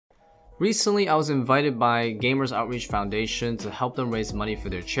Recently, I was invited by Gamers Outreach Foundation to help them raise money for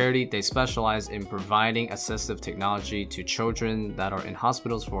their charity. They specialize in providing assistive technology to children that are in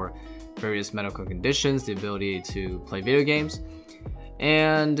hospitals for various medical conditions, the ability to play video games.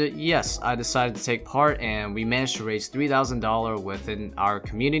 And yes, I decided to take part, and we managed to raise $3,000 within our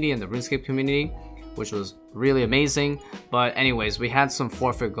community and the RuneScape community, which was really amazing. But anyways, we had some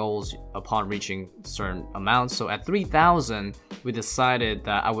forfeit goals upon reaching certain amounts. So at 3,000, we decided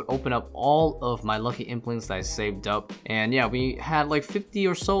that I would open up all of my lucky Implings that I saved up. And yeah, we had like 50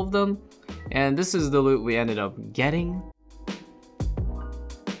 or so of them. And this is the loot we ended up getting.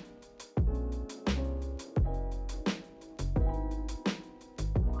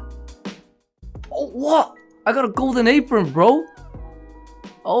 Oh, what? I got a golden apron, bro.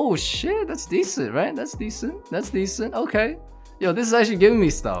 Oh shit, that's decent, right? That's decent. That's decent. Okay. Yo, this is actually giving me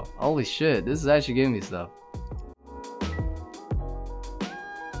stuff. Holy shit, this is actually giving me stuff.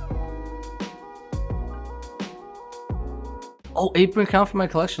 Oh, apron count for my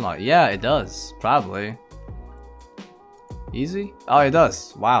collection log. Yeah, it does. Probably. Easy? Oh, it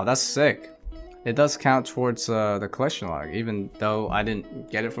does. Wow, that's sick. It does count towards the collection log, even though I didn't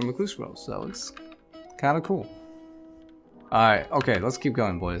get it from a clue scroll, so it's kind of cool. Alright, okay, let's keep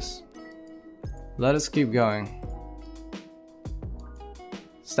going, boys. Let us keep going.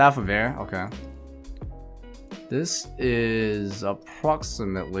 Staff of Air, okay. This is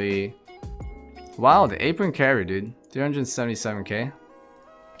approximately... Wow, the apron carry, dude. 377k.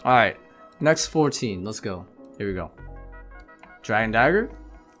 Alright, next 14, let's go. Here we go. Dragon Dagger,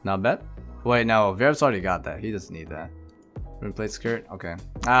 not bad. Wait, no, Verv's already got that. He doesn't need that. Runeplate Skirt, okay.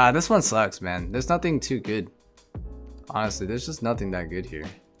 Ah, this one sucks, man. There's nothing too good. Honestly, there's just nothing that good here,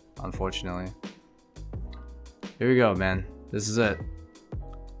 unfortunately. Here we go, man. This is it.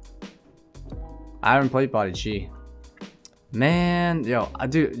 Iron Plate Body Chi. Man, yo,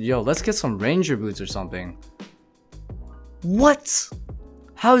 let's get some Ranger boots or something. What?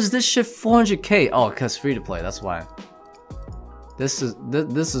 How is this shit 400k? Oh, cause free to play. That's why. This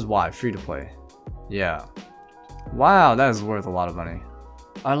is why free to play. Yeah. Wow, that is worth a lot of money.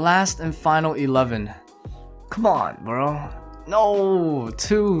 Our last and final 11. Come on, bro. No,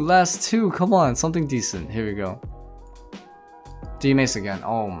 last two. Come on, something decent. Here we go. D-Mace again.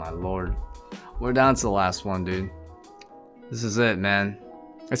 Oh my lord. We're down to the last one, dude. This is it, man.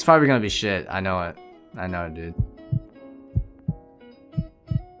 It's probably gonna be shit. I know it. I know it, dude.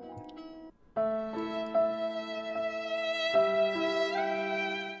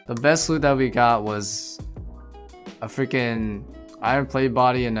 The best loot that we got was a freaking iron plate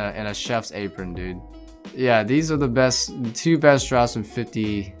body and a chef's apron, dude. Yeah, these are the two best drops from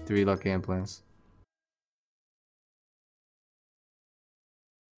 53 lucky Implings.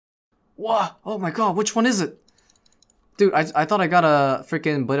 What? Oh my god, which one is it? Dude, I thought I got a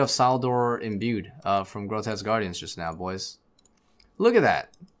freaking Blade of Saldor imbued from Grotesque Guardians just now, boys. Look at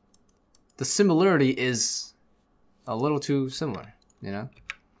that. The similarity is a little too similar, you know?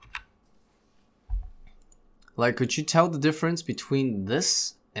 Like, could you tell the difference between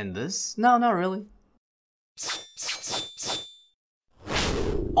this and this? No, not really.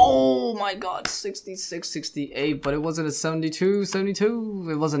 Oh my god, 66, 68, but it wasn't a 72, 72.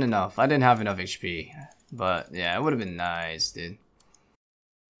 It wasn't enough. I didn't have enough HP. But yeah, it would have been nice, dude.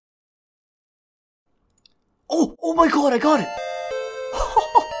 Oh my god, I got it!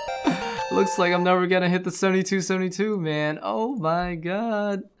 Looks like I'm never gonna hit the 72, 72, man. Oh my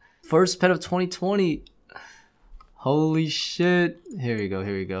god. First pet of 2020. Holy shit. Here we go,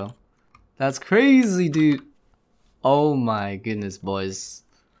 here we go. That's crazy, dude. Oh my goodness, boys.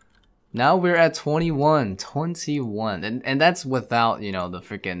 Now we're at 21. And that's without, you know, the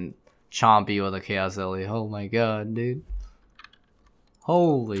freaking Chompy or the Chaos Ellie. Oh my god, dude.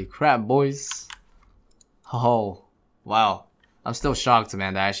 Holy crap, boys. Oh, wow. I'm still shocked,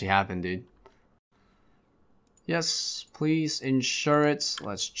 man, that actually happened, dude. Yes, please insure it.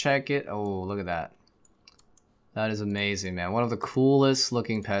 Let's check it. Oh, look at that. That is amazing, man. One of the coolest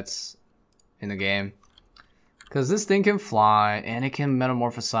looking pets in the game. Because this thing can fly, and it can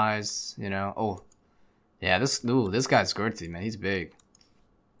metamorphosize, you know. Oh, yeah, this guy's girthy, man. He's big.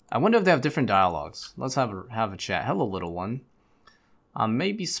 I wonder if they have different dialogues. Let's have a chat. Hello, little one. I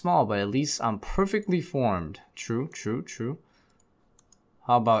may be small, but at least I'm perfectly formed. True, true, true.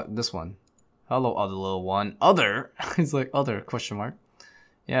 How about this one? Hello, other little one. Other? He's like, other, question mark.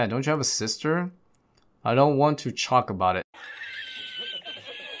 Yeah, don't you have a sister? I don't want to talk about it.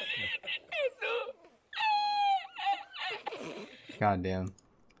 God damn.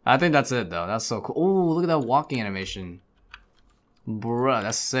 I think that's it, though. That's so cool. Oh, look at that walking animation. Bruh,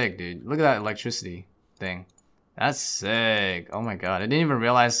 that's sick, dude. Look at that electricity thing. That's sick. Oh my god, I didn't even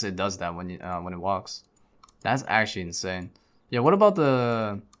realize it does that when it walks. That's actually insane. Yeah, what about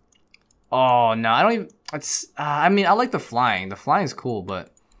the? Oh no, I don't even. It's. I mean, I like the flying. The flying is cool,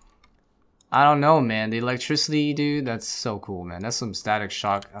 but I don't know, man. The electricity, dude, that's so cool, man. That's some static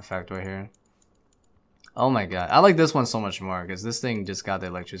shock effect right here. Oh my god, I like this one so much more because this thing just got the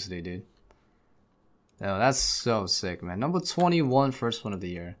electricity, dude. No, that's so sick, man. Number 21, first one of the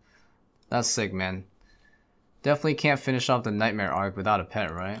year. That's sick, man. Definitely can't finish off the Nightmare arc without a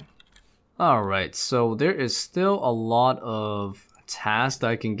pet, right? Alright, so there is still a lot of tasks that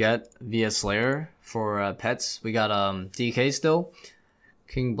I can get via Slayer for pets. We got DK still,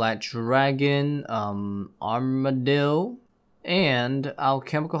 King Black Dragon, Armadillo, and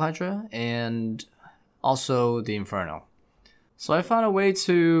Alchemical Hydra, and also the Inferno. So I found a way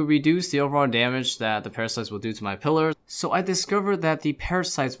to reduce the overall damage that the parasites will do to my pillar. So I discovered that the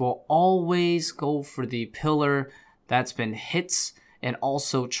parasites will always go for the pillar that's been hit and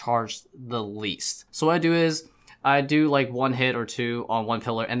also charged the least. So what I do is I do like one hit or two on one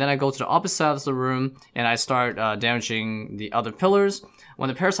pillar, and then I go to the opposite side of the room and I start damaging the other pillars. When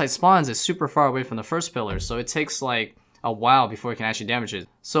the parasite spawns, it's super far away from the first pillar, so it takes like a while before it can actually damage it.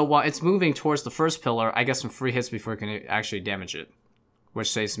 So while it's moving towards the first pillar, I get some free hits before it can actually damage it,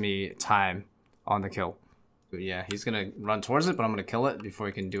 which saves me time on the kill. But yeah, he's gonna run towards it, but I'm gonna kill it before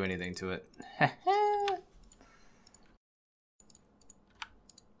he can do anything to it.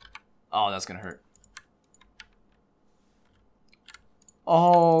 Oh, that's gonna hurt.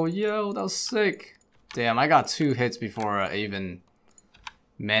 Oh, yo, that was sick. Damn, I got 2 hits before I even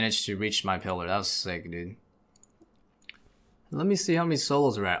managed to reach my pillar. That was sick, dude. Let me see how many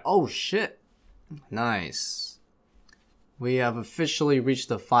solos we're at. Oh, shit. Nice. We have officially reached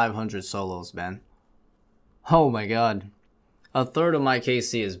the 500 solos, man. Oh my god. A third of my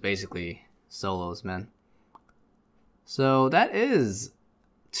KC is basically solos, man. So that is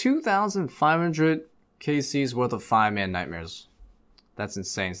 2,500 KC's worth of 5-man nightmares. That's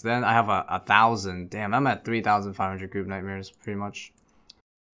insane. So then I have a 1,000. Damn, I'm at 3,500 group nightmares, pretty much.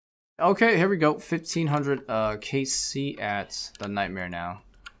 Okay, here we go. 1,500 KC at the nightmare now.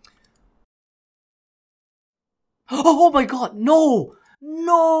 Oh my god, no!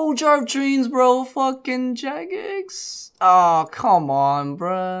 No, Jarv Trains, bro. Fucking Jagex. Oh, come on,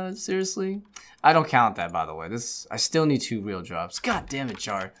 bruh. Seriously? I don't count that, by the way. I still need 2 real drops. God damn it,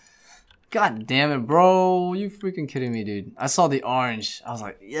 Jar. God damn it, bro. You freaking kidding me, dude. I saw the orange. I was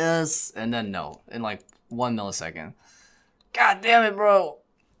like, yes. And then no. In like 1 millisecond. God damn it, bro.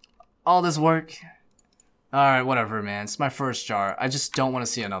 All this work. Alright, whatever, man. It's my first jar. I just don't want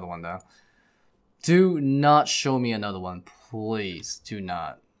to see another one, though. Do not show me another one. Please. Do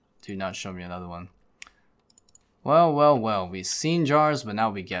not. Do not show me another one. Well, well, well. We've seen jars, but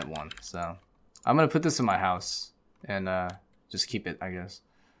now we get one. So, I'm going to put this in my house. And just keep it, I guess.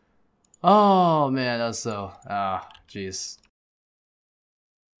 Oh, man. That's so... Ah, jeez.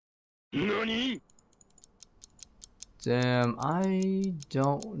 NANI? Damn, I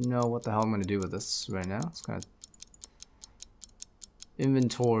don't know what the hell I'm gonna do with this right now. It's kind of...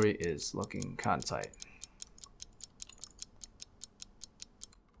 Inventory is looking kind of tight.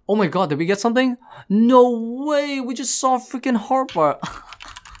 Oh my god, did we get something? No way, we just saw a freaking heart bar.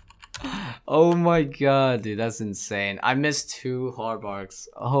 Oh my god, dude, that's insane. I missed 2 heart barks.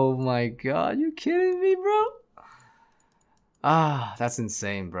 Oh my god, you kidding me, bro? Ah, that's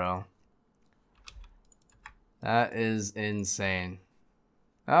insane, bro. That is insane.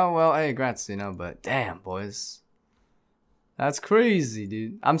 Oh, well, hey, congrats, you know, but damn, boys. That's crazy,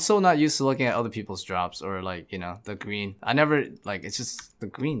 dude. I'm so not used to looking at other people's drops or, like, you know, the green. I never, like, it's just the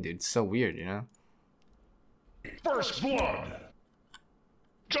green, dude. It's so weird, you know? First blood.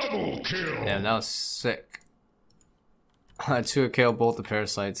 Double kill. Damn, that was sick. I took kill both the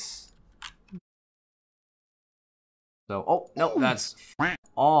parasites. So, oh, no, that's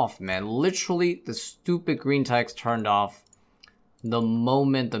off, man. Literally, the stupid green text turned off the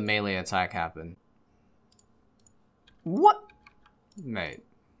moment the melee attack happened. What? Mate.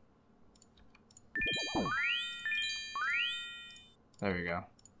 There we go.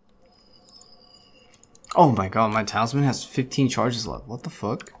 Oh my god, my talisman has 15 charges left. What the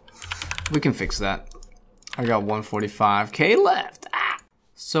fuck? We can fix that. I got 145k left. Ah!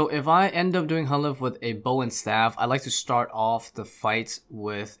 So if I end up doing Hunt Lift with a bow and staff, I like to start off the fight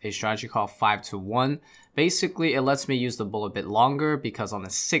with a strategy called 5 to 1. Basically, it lets me use the bow a bit longer because on the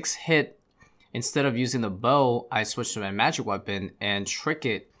 6th hit, instead of using the bow, I switch to my magic weapon and trick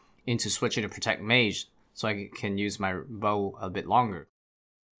it into switching to protect mage so I can use my bow a bit longer.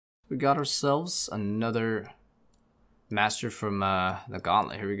 We got ourselves another master from the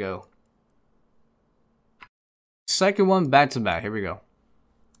gauntlet. Here we go. Second one back to back. Here we go.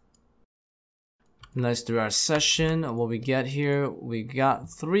 Nice through our session. What we get here, we got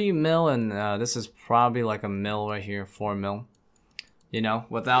 3 mil, and this is probably like a mil right here, 4 mil. You know,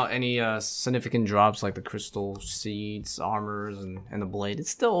 without any significant drops like the crystal seeds, armors, and the blade. It's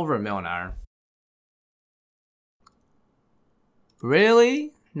still over a mil in iron.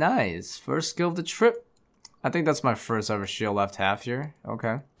 Really? Nice. First skill of the trip. I think that's my first ever shield left half here.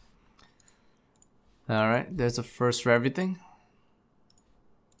 Okay. Alright, there's a first for everything.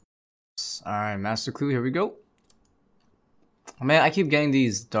 Alright, master clue, here we go. Man, I keep getting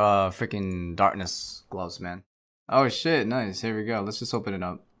these freaking darkness gloves, man. Oh shit, nice. Here we go. Let's just open it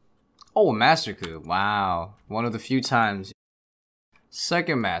up. Oh, master clue. Wow. One of the few times.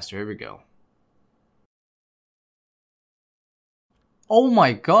 Second master, here we go. Oh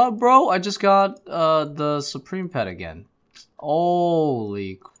my god, bro. I just got the Supreme Pet again.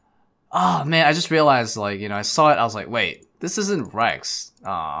 Holy. Ah, man, I just realized, like, you know, I saw it, I was like, wait, this isn't Rex.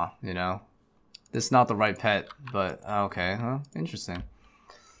 Aw, you know. This is not the right pet, but okay, huh? Interesting.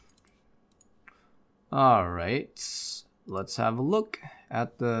 Alright. Let's have a look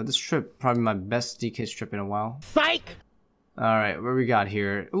at this trip. Probably my best DK trip in a while. Psych! Alright, what we got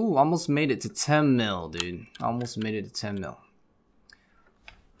here? Ooh, almost made it to 10 mil, dude. Almost made it to 10 mil.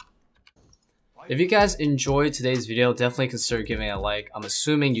 If you guys enjoyed today's video, definitely consider giving it a like. I'm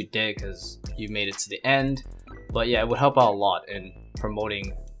assuming you did because you made it to the end. But yeah, it would help out a lot in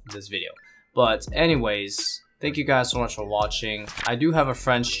promoting this video. But anyways, thank you guys so much for watching. I do have a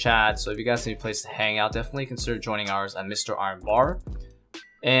French chat, so if you guys need a place to hang out, definitely consider joining ours at Mr. Iron Bar.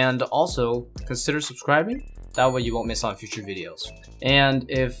 And also, consider subscribing. That way you won't miss on future videos. And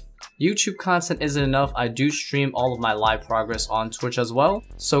if YouTube content isn't enough, I do stream all of my live progress on Twitch as well.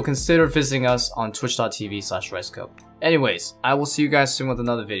 So consider visiting us on twitch.tv/RiceCup. Anyways, I will see you guys soon with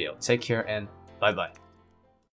another video. Take care and bye-bye.